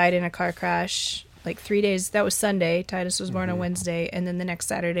and died in a car crash. Like 3 days, that was Sunday. Titus was born on Wednesday, and then the next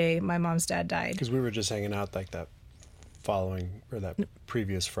Saturday, my mom's dad died. Because we were just hanging out like that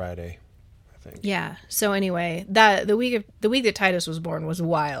previous Friday, I think. Yeah. So anyway, the week that Titus was born was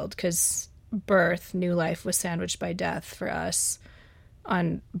wild, because birth, new life, was sandwiched by death for us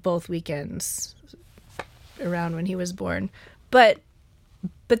on both weekends around when he was born. But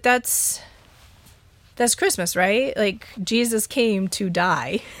that's Christmas, right? Like, Jesus came to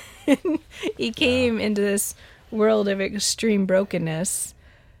die. He came into this world of extreme brokenness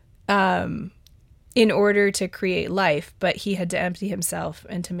in order to create life, but he had to empty himself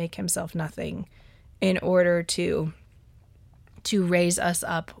and to make himself nothing in order to raise us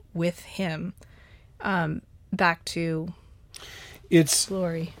up with him back to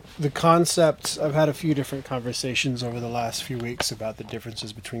glory. The concept, I've had a few different conversations over the last few weeks about the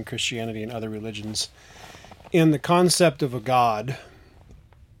differences between Christianity and other religions. And the concept of a God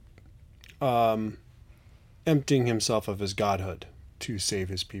emptying himself of his godhood to save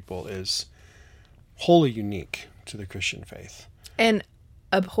his people is wholly unique to the Christian faith. And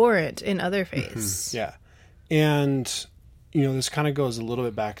abhorrent in other faiths. Mm-hmm. Yeah. And, this kind of goes a little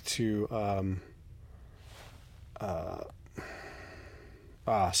bit back to,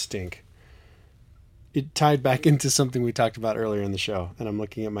 stink. It tied back into something we talked about earlier in the show, and I'm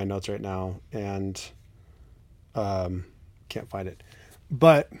looking at my notes right now and can't find it.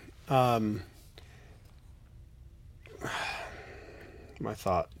 But my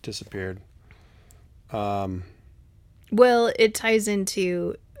thought disappeared. Well, it ties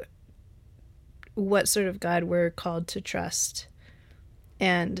into what sort of God we're called to trust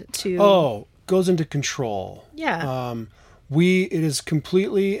and to... goes into control. Yeah. It is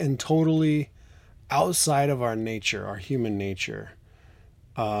completely and totally outside of our nature, our human nature,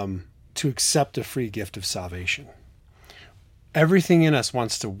 to accept a free gift of salvation. Everything in us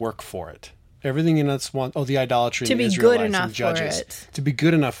wants to work for it. Everything in us wants, the idolatry to in be Israelites good enough and Judges, for it. To be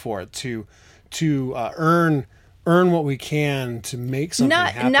good enough for it, to earn what we can to make something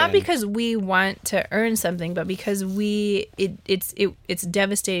happen. Not because we want to earn something, but because it's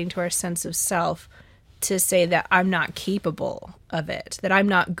devastating to our sense of self to say that I'm not capable of it, that I'm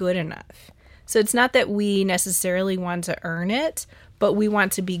not good enough. So it's not that we necessarily want to earn it, but we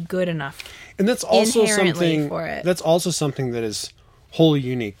want to be good enough. And that's also inherently something for it. That's also something that is wholly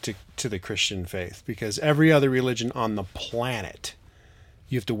unique to the Christian faith, because every other religion on the planet,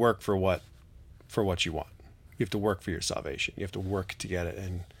 you have to work for what you want. You have to work for your salvation. You have to work to get it.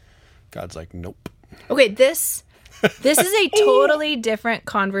 And God's like, nope. Okay, this is a totally different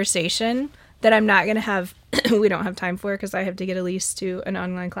conversation that I'm not going to have. We don't have time for, because I have to get Elise to an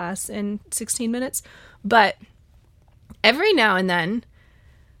online class in 16 minutes. But every now and then,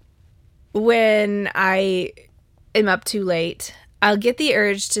 when I am up too late, I'll get the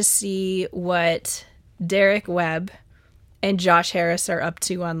urge to see what Derek Webb and Josh Harris are up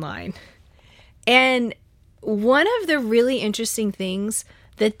to online. And one of the really interesting things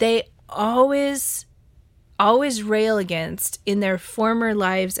that they always rail against in their former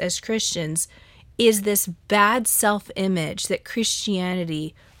lives as Christians is this bad self-image that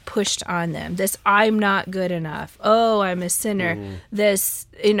Christianity pushed on them. This, I'm not good enough. Oh, I'm a sinner. This,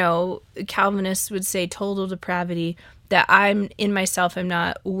 Calvinists would say total depravity, that I'm in myself, I'm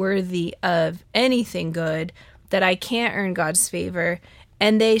not worthy of anything good, that I can't earn God's favor.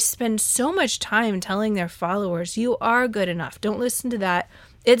 And they spend so much time telling their followers, you are good enough. Don't listen to that.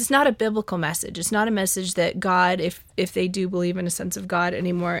 It's not a biblical message. It's not a message that God, if they do believe in a sense of God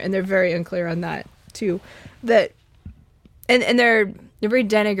anymore, and they're very unclear on that too, that, and they're very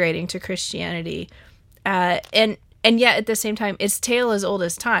denigrating to Christianity. And yet at the same time, it's tale as old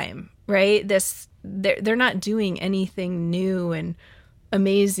as time, right? They're not doing anything new and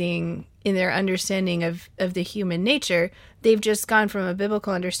amazing in their understanding of the human nature. They've just gone from a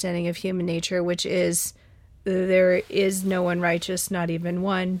biblical understanding of human nature, which is there is no one righteous, not even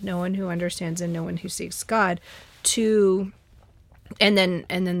one, no one who understands and no one who seeks God, to and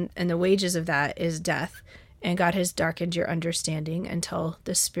the wages of that is death. And God has darkened your understanding until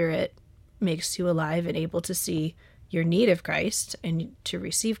the Spirit makes you alive and able to see your need of Christ and to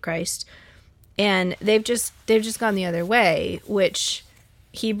receive Christ. And they've just gone the other way, which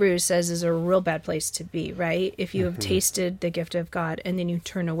Hebrews says is a real bad place to be, right? If you have tasted the gift of God and then you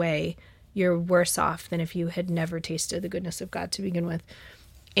turn away, you're worse off than if you had never tasted the goodness of God to begin with.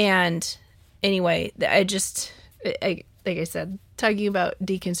 And anyway, like I said, talking about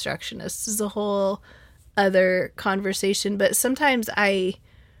deconstructionists is a whole other conversation. But sometimes I'll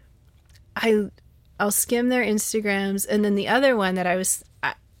skim their Instagrams, and then the other one that I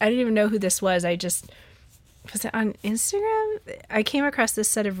didn't even know who this was. Was it on Instagram? I came across this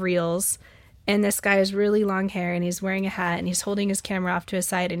set of reels, and this guy has really long hair, and he's wearing a hat, and he's holding his camera off to his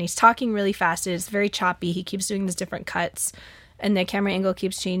side, and he's talking really fast. It's very choppy. He keeps doing these different cuts, and the camera angle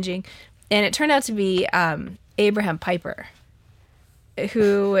keeps changing. And it turned out to be Abraham Piper,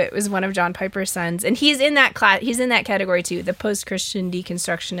 who was one of John Piper's sons. And he's in that class. He's in that category too, the post-Christian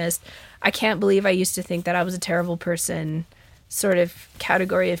deconstructionist. I can't believe I used to think that I was a terrible person sort of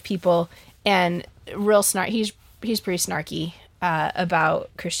category of people. And real snark. He's pretty snarky about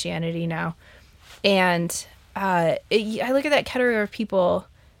Christianity now. And I look at that category of people,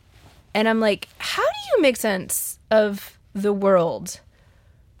 and I'm like, how do you make sense of the world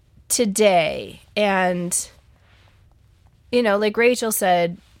today? And, like Rachel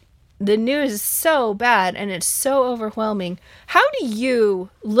said, the news is so bad and it's so overwhelming. How do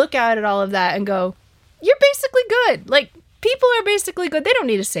you look out at all of that and go, you're basically good? Like, people are basically good. They don't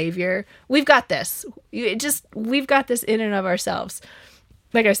need a savior. We've got this. We've got this in and of ourselves.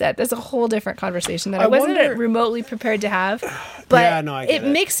 Like I said, that's a whole different conversation that I wasn't remotely prepared to have. But yeah, no, I get it.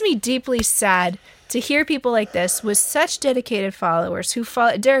 Makes me deeply sad to hear people like this with such dedicated followers who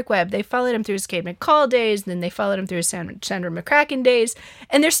follow Derek Webb. They followed him through his Cade McCall days, and then they followed him through his Sandra McCracken days,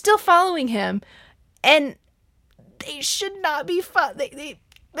 and they're still following him. And they should not be follow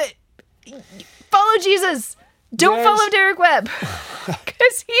Jesus. Don't follow Derek Webb,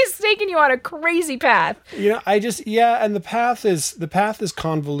 because he's taking you on a crazy path. And the path is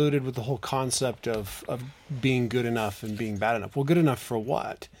convoluted with the whole concept of being good enough and being bad enough. Well, good enough for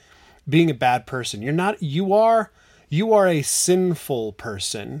what? Being a bad person. You are a sinful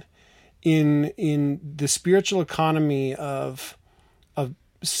person in the spiritual economy of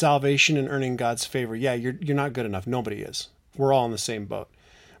salvation and earning God's favor. Yeah, you're not good enough. Nobody is. We're all in the same boat.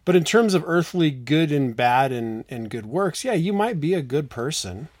 But in terms of earthly good and bad and good works, yeah, you might be a good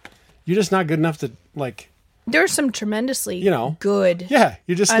person. You're just not good enough to, like... There are some tremendously good yeah,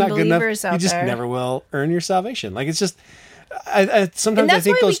 you're just not good enough. You just never will earn your salvation. Like, it's just... Sometimes I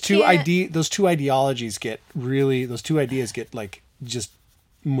think those two ideas get like just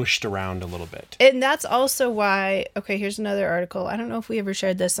mushed around a little bit. And that's also why... Okay, here's another article. I don't know if we ever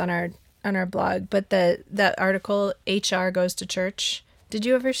shared this on our blog, but that article, HR Goes to Church... Did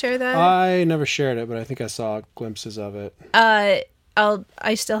you ever share that? I never shared it, but I think I saw glimpses of it. I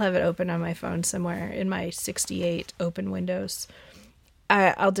still have it open on my phone somewhere in my 68 open windows.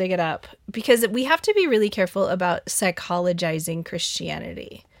 I'll dig it up, because we have to be really careful about psychologizing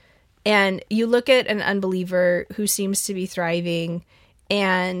Christianity. And you look at an unbeliever who seems to be thriving,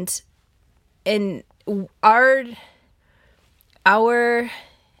 and our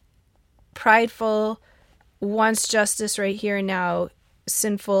prideful, wants justice right here and now,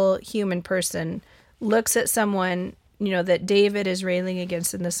 sinful human person looks at someone, that David is railing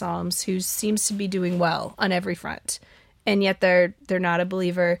against in the Psalms, who seems to be doing well on every front, and yet they're not a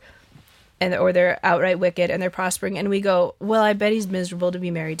believer, or they're outright wicked, and they're prospering, and we go, well, I bet he's miserable to be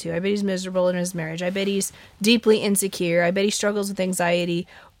married to. I bet he's miserable in his marriage. I bet he's deeply insecure. I bet he struggles with anxiety.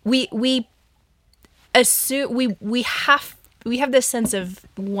 We assume we have this sense of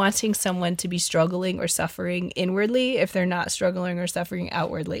wanting someone to be struggling or suffering inwardly if they're not struggling or suffering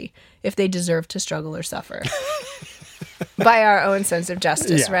outwardly, if they deserve to struggle or suffer. By our own sense of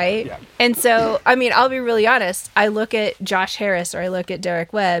justice, right? Yeah. And so, I'll be really honest. I look at Josh Harris or I look at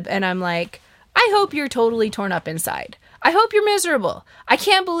Derek Webb and I'm like, I hope you're totally torn up inside. I hope you're miserable. I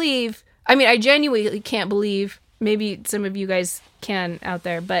genuinely can't believe, maybe some of you guys can out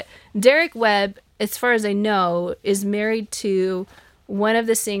there, but Derek Webb, as far as I know, is married to one of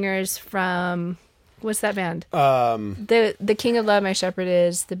the singers from, what's that band? The King of Love, My Shepherd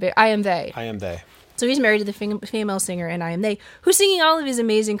Is, I Am They. I Am They. So he's married to the female singer in I Am They, who's singing all of his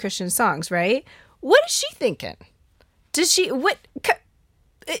amazing Christian songs, right? What is she thinking?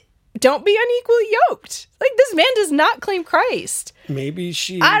 Don't be unequally yoked. Like, this man does not claim Christ. Maybe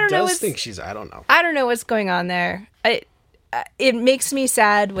she does think I don't know. I don't know what's going on there. It makes me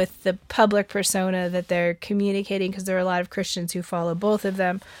sad with the public persona that they're communicating, because there are a lot of Christians who follow both of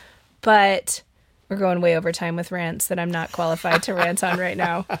them. But we're going way over time with rants that I'm not qualified to rant on right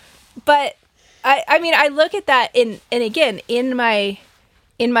now. But I look at that and again, in my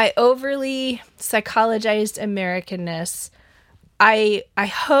overly psychologized Americanness, I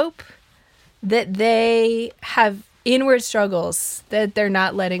hope that they have inward struggles that they're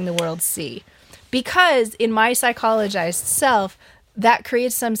not letting the world see. Because in my psychologized self, that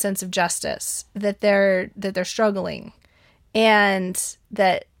creates some sense of justice, that they're struggling, and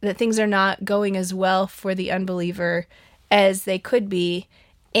that things are not going as well for the unbeliever as they could be.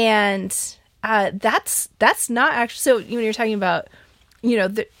 And that's not actually, so when you're talking about,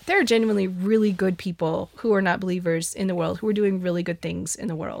 there are genuinely really good people who are not believers in the world, who are doing really good things in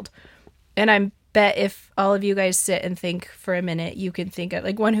the world. And I bet if all of you guys sit and think for a minute, you can think of,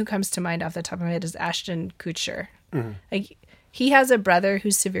 like, one who comes to mind off the top of my head is Ashton Kutcher. Mm-hmm. Like, he has a brother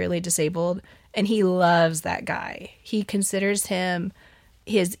who's severely disabled, and he loves that guy. He considers him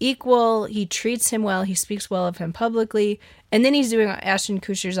his equal. He treats him well. He speaks well of him publicly. And then Ashton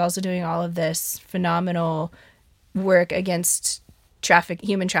Kutcher's also doing all of this phenomenal work against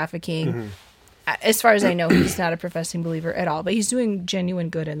human trafficking. Mm-hmm. As far as I know, he's not a professing believer at all, but he's doing genuine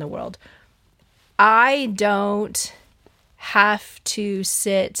good in the world. I don't have to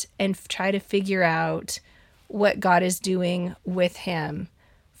sit and try to figure out what God is doing with him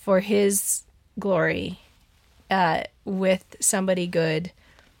for his glory, with somebody good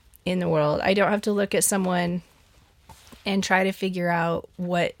in the world. I don't have to look at someone and try to figure out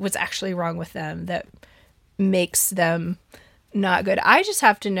what's actually wrong with them that makes them not good. I just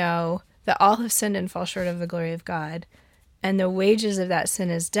have to know that all have sinned and fall short of the glory of God, and the wages of that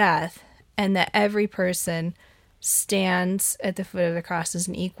sin is death, and that every person stands at the foot of the cross as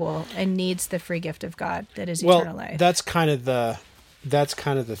an equal and needs the free gift of God that is eternal life. That's kind of the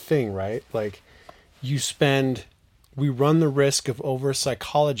thing, right? Like, we run the risk of over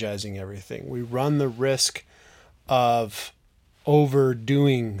psychologizing everything. We run the risk of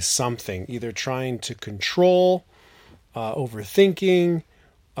overdoing something, either trying to control, overthinking,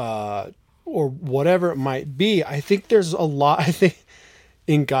 or whatever it might be. I think there's a lot,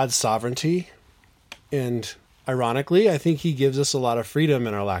 in God's sovereignty, and ironically, I think he gives us a lot of freedom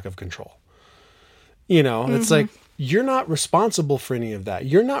in our lack of control. Mm-hmm. It's like, you're not responsible for any of that.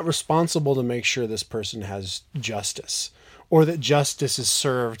 You're not responsible to make sure this person has justice, or that justice is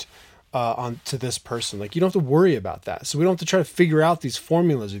served to this person. Like, you don't have to worry about that. So we don't have to try to figure out these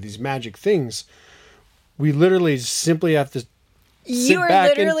formulas or these magic things. We literally simply have to You are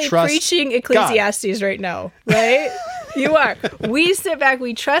literally preaching Ecclesiastes God. Right now, right? You are. We sit back,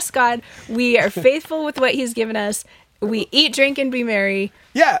 we trust God, we are faithful with what he's given us. We eat, drink, and be merry.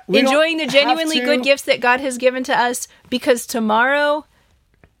 Yeah. Enjoying the genuinely good gifts that God has given to us, because tomorrow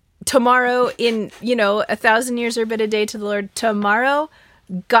in, 1,000 years are but a day to the Lord. Tomorrow,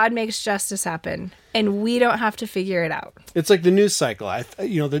 God makes justice happen, and we don't have to figure it out. It's like the news cycle.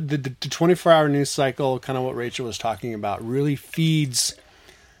 The 24-hour news cycle, kind of what Rachel was talking about, really feeds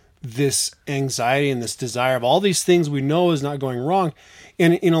this anxiety and this desire of all these things we know is not going wrong.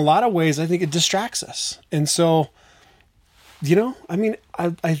 And in a lot of ways, I think it distracts us. And so, I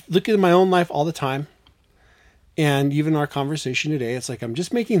look at my own life all the time. And even our conversation today, it's like I'm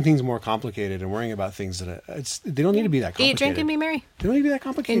just making things more complicated and worrying about things that they don't need to be that complicated. Eat, drink, and be merry. They don't need to be that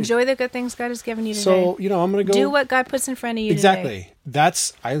complicated. Enjoy the good things God has given you today. So, I'm going to go... Do what God puts in front of you Exactly. today.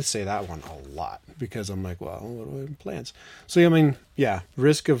 I say that one a lot because I'm like, well, what are my plans? So,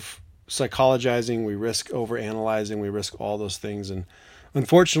 risk of psychologizing, we risk overanalyzing, we risk all those things. And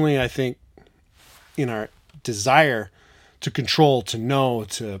unfortunately, I think in our desire to control, to know,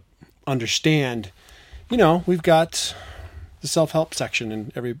 to understand... we've got the self-help section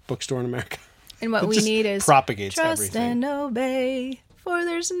in every bookstore in America. And what we need is propagates trust everything. and obey, for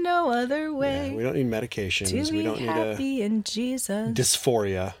there's no other way. Yeah, we don't need medications. We don't need happy in Jesus.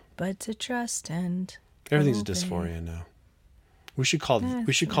 Dysphoria. But to trust and everything's obey. a dysphoria now. We should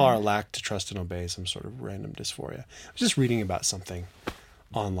call our lack to trust and obey some sort of random dysphoria. I was just reading about something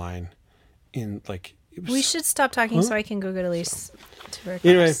online we should stop talking so I can go get Elise to her class.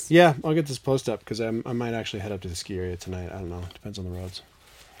 Anyway, yeah, I'll get this post up because I might actually head up to the ski area tonight. I don't know. Depends on the roads.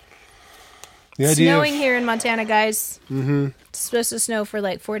 Snowing here in Montana, guys. Mm-hmm. It's supposed to snow for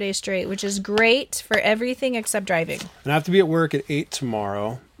like 4 days straight, which is great for everything except driving. And I have to be at work at 8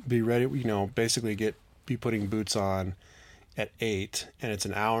 tomorrow. Be ready, basically be putting boots on at 8, and it's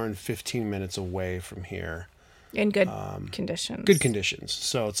an hour and 15 minutes away from here. In good conditions. Good conditions.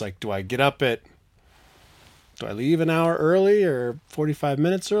 So it's like, do I leave an hour early or 45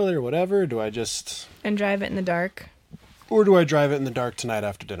 minutes early or whatever? Do I just... And drive it in the dark? Or do I drive it in the dark tonight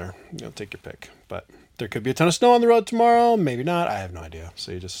after dinner? Take your pick. But there could be a ton of snow on the road tomorrow. Maybe not. I have no idea.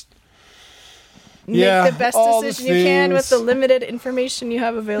 So you just... Make the best decision you can with the limited information you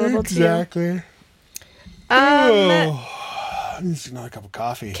have available to you. Exactly. I need another cup of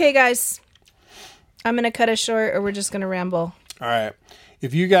coffee. Okay, guys. I'm going to cut us short or we're just going to ramble. All right.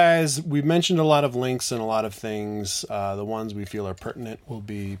 If you guys, we've mentioned a lot of links and a lot of things. The ones we feel are pertinent, we'll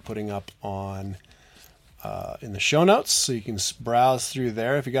be putting up on in the show notes, so you can browse through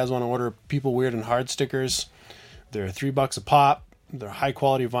there. If you guys want to order People Weird and Hard stickers, they're $3 a pop. They're high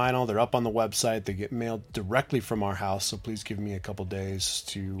quality vinyl. They're up on the website. They get mailed directly from our house, so please give me a couple days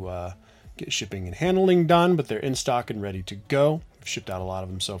to get shipping and handling done. But they're in stock and ready to go. We've shipped out a lot of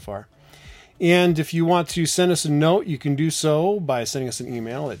them so far. And if you want to send us a note, you can do so by sending us an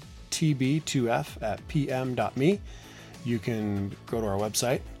email at tb2f@pm.me. You can go to our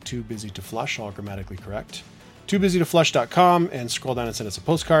website, Too Busy to Flush, all grammatically correct, toobusytoflush.com, and scroll down and send us a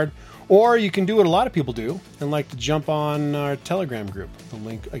postcard. Or you can do what a lot of people do and like to jump on our Telegram group. The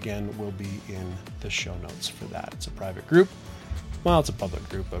link, again, will be in the show notes for that. It's a private group. Well, it's a public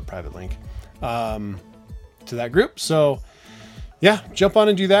group, but a private link to that group. So... yeah, jump on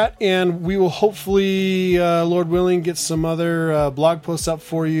and do that, and we will hopefully, Lord willing, get some other blog posts up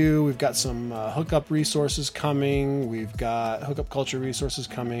for you. We've got some hookup resources coming. We've got hookup culture resources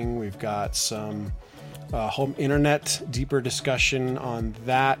coming. We've got some home internet deeper discussion on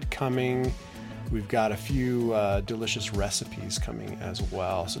that coming. We've got a few delicious recipes coming as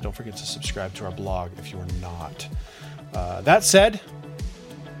well, so don't forget to subscribe to our blog if you're not. That said...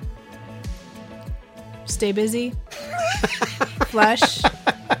 stay busy. Flush.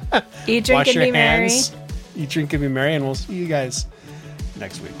 Eat, drink, and be merry. Eat, drink, and be merry, and we'll see you guys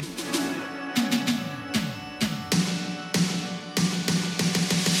next week.